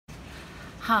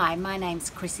Hi, my name's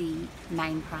Chrissie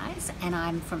Mainprize and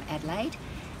I'm from Adelaide,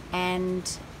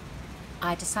 and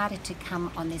I decided to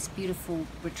come on this beautiful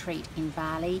retreat in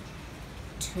Bali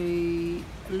to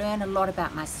learn a lot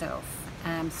about myself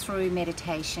through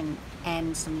meditation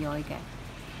and some yoga.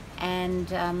 And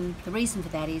the reason for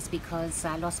that is because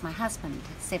I lost my husband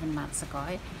 7 months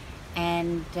ago,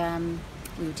 and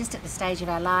we were just at the stage of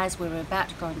our lives where we were about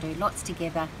to go and do lots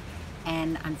together,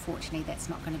 and unfortunately that's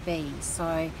not going to be.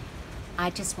 So I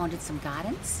just wanted some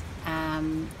guidance I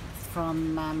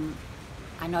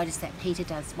noticed that Peter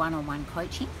does one-on-one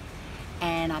coaching,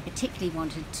 and I particularly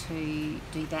wanted to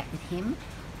do that with him.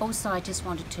 Also, I just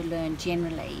wanted to learn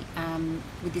generally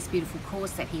with this beautiful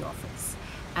course that he offers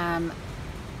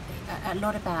a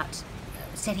lot about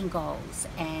setting goals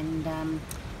and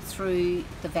through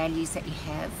the values that you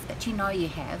have, that you know you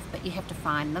have, but you have to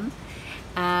find them.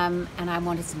 And I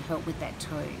wanted some help with that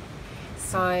too.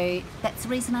 So that's the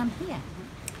reason I'm here.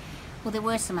 Well, there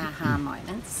were some aha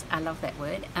moments. I love that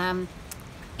word.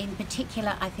 In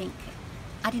particular, I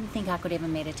didn't think I could ever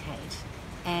meditate,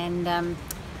 and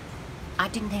I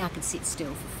didn't think I could sit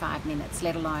still for 5 minutes,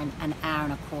 let alone an hour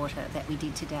and a quarter that we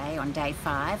did today on day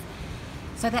 5.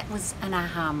 So that was an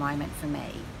aha moment for me,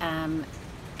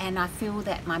 and I feel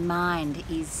that my mind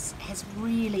has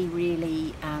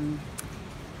really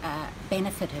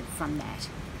benefited from that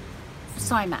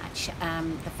so much.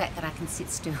 The fact that I can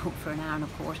sit still for an hour and a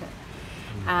quarter.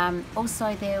 Also,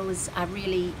 I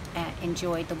really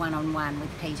enjoyed the one-on-one with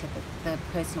Peter, the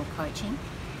personal coaching.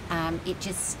 It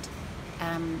just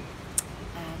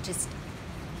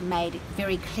made it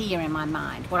very clear in my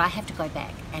mind what I have to go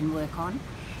back and work on,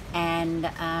 and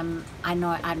I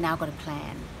know I've now got a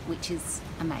plan, which is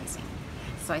amazing.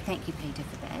 So thank you, Peter,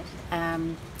 for that.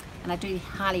 And I do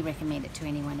highly recommend it to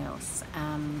anyone else.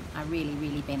 I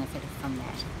really benefited from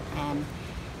that.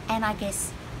 And I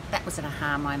guess that was an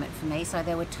aha moment for me. So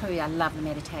there were two. I love the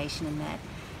meditation in that.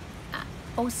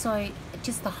 Also,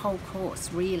 just the whole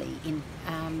course, really.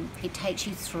 It takes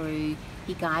you through,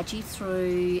 he guides you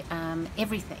through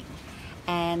everything.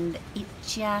 And it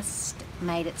just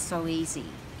made it so easy,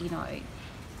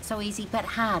 so easy, but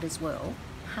hard as well.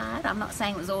 Hard, I'm not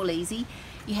saying it was all easy.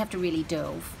 You have to really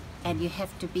delve, and you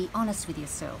have to be honest with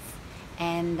yourself.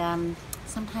 And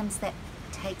sometimes that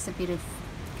takes a bit of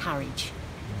courage.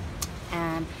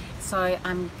 So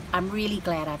I'm really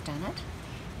glad I've done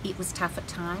it. It was tough at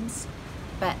times,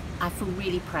 but I feel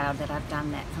really proud that I've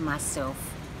done that for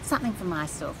myself, something for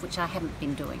myself, which I haven't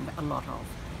been doing a lot of.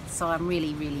 So I'm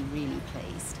really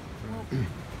pleased.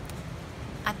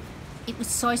 It was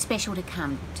so special to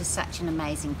come to such an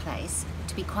amazing place.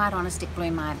 To be quite honest, it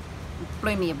blew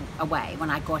me away when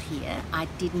I got here. I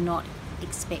did not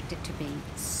expect it to be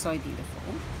so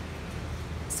beautiful.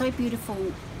 So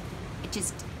beautiful,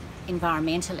 just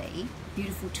environmentally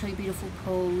beautiful. 2 beautiful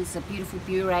pools, a beautiful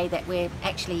bureau that we're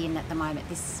actually in at the moment.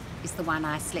 This is the one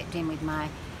I slept in with my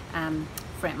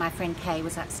friend. My friend Kay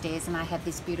was upstairs, and I have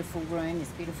this beautiful room, this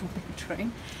beautiful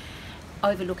bedroom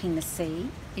overlooking the sea.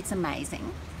 It's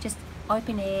amazing. Just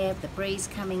open air, the breeze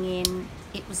coming in.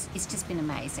 It's just been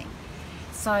amazing.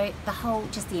 So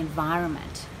the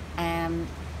environment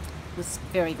was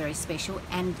very special.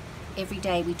 And every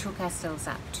day we took ourselves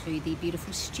up to the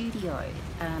beautiful studio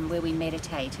where we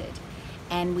meditated,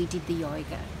 and we did the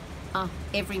yoga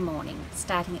every morning,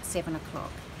 starting at 7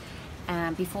 o'clock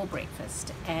before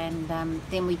breakfast. And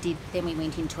then we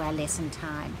went into our lesson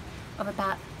time of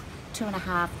about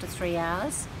 2.5 to 3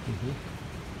 hours.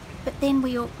 But then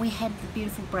we had the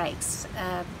beautiful breaks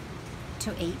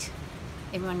to eat.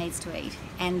 Everyone needs to eat,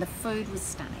 and the food was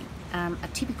stunning. A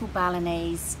typical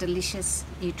Balinese, delicious,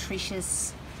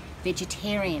 nutritious,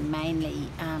 vegetarian mainly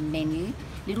menu,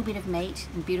 little bit of meat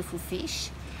and beautiful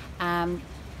fish.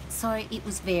 So it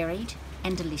was varied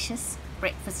and delicious,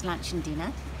 breakfast, lunch and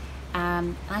dinner.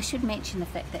 I should mention the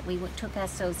fact that we took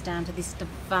ourselves down to this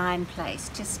divine place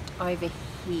just over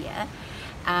here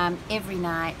every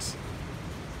night,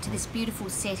 to this beautiful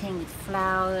setting with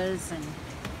flowers and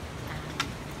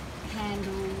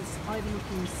candles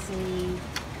overlooking the sea.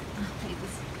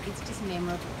 It's just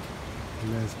memorable.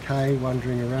 And there's Kay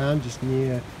wandering around just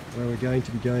near where we're going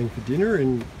to be going for dinner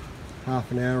in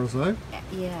half an hour or so.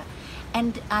 Yeah,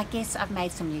 and I guess I've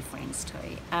made some new friends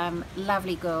too.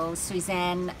 Lovely girls.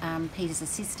 Suzanne, Peter's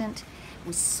assistant,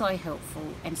 was so helpful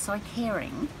and so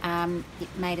caring. It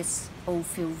made us all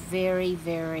feel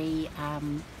very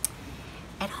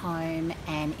at home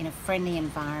and in a friendly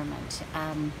environment.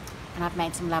 And I've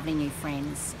made some lovely new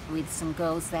friends with some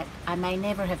girls that I may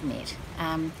never have met.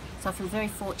 So I feel very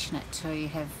fortunate to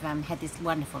have had this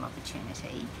wonderful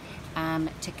opportunity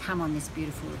to come on this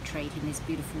beautiful retreat in this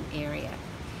beautiful area.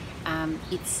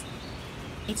 it's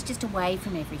just away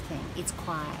from everything. It's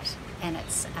quiet and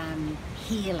it's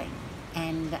healing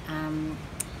and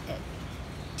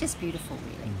just beautiful,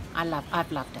 really.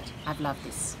 I've loved it. I've loved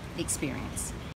this experience.